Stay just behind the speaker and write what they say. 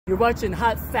You're watching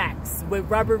Hot Facts with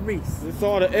Robert Reese. It's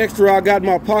all the extra I got in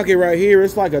my pocket right here.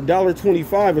 It's like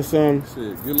 $1.25 or something.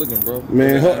 Shit, good looking, bro.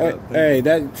 Man, hey,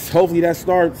 hopefully that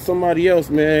starts somebody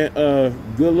else, man.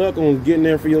 Good luck on getting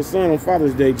there for your son on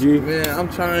Father's Day, G. Man, I'm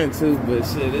trying to, but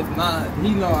shit, if not,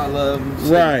 he know I love him.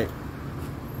 Shit. Right.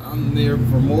 I'm there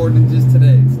for more than just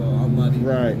today, so I'm not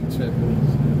even tripping.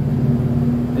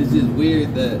 It's just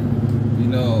weird that, you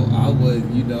know, I would,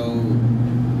 you know,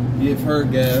 give her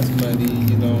gas money,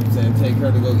 you know what I'm saying, take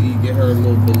her to go eat, get her a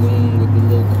little balloon with the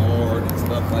little card and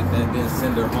stuff like that, then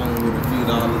send her home with a few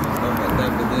dollars and stuff like that.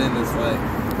 But then it's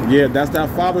like, yeah, that's that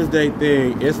Father's Day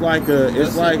thing. It's like a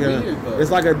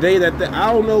day that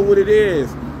I don't know what it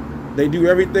is. They do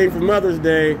everything for Mother's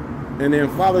Day, and then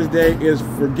Father's Day is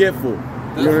forgetful.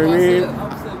 You know what I mean?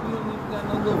 I said we don't even got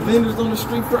no little vendors on the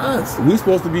street for us. We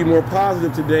supposed to be more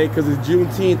positive today because it's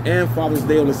Juneteenth and Father's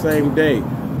Day on the same day.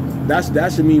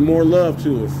 That should mean more love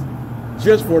to us,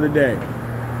 just for today.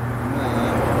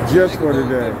 Nah, just for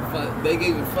today. They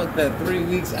gave a fuck that 3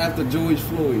 weeks after George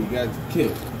Floyd got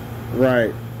killed.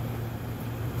 Right,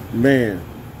 man.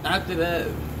 After that,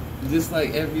 just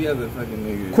like every other fucking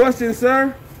nigga. Question,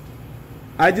 sir.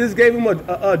 I just gave him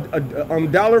a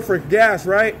dollar for gas,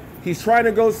 right? He's trying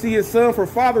to go see his son for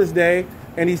Father's Day,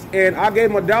 and I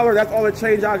gave him $1. That's all the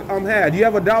change I had. Do you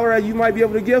have $1 that you might be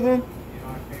able to give him?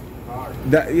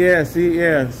 Yeah, see,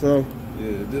 yeah, so.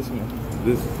 Yeah, this one.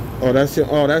 Oh,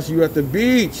 that's you at the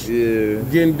beach. Yeah.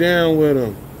 Getting down with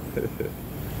him.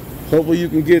 Hopefully you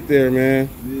can get there, man.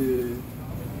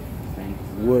 Yeah.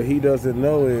 What he doesn't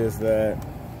know is that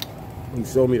he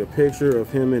showed me the picture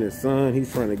of him and his son.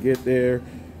 He's trying to get there.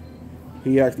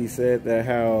 He actually said that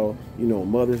how, you know,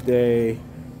 Mother's Day,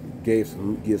 give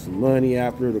some money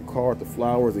after the card, the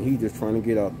flowers, and he's just trying to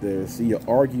get out there. See, your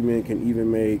argument can even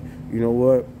make, you know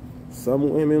what? Some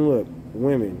women, look,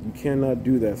 women, you cannot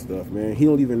do that stuff, man. He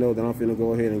don't even know that I'm finna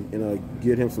go ahead and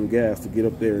get him some gas to get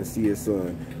up there and see his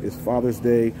son. It's Father's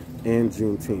Day and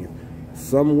Juneteenth.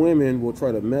 Some women will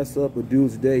try to mess up a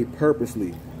dude's day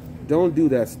purposely. Don't do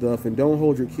that stuff, and don't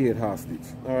hold your kid hostage.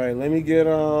 All right, I gave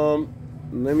him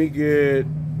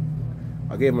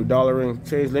 $1 in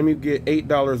change. Let me get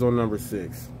 $8 on number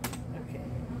 6. Okay.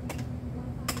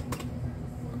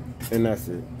 And that's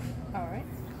it. All right.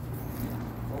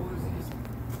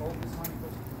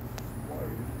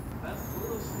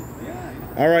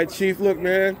 All right, Chief, look,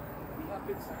 man.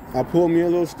 I pulled me a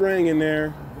little string in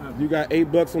there. You got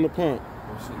 $8 on the pump.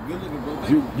 Good looking, bro.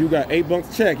 You got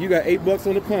 $8 check. You got $8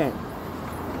 on the pump.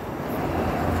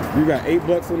 You got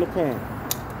 $8 on the pump.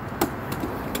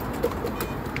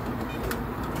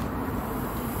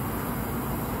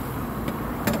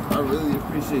 I really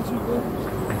appreciate you, bro.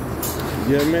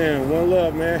 Yeah, man. One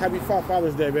love, man. Happy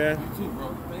Father's Day, man. You too, bro.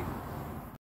 Thank you.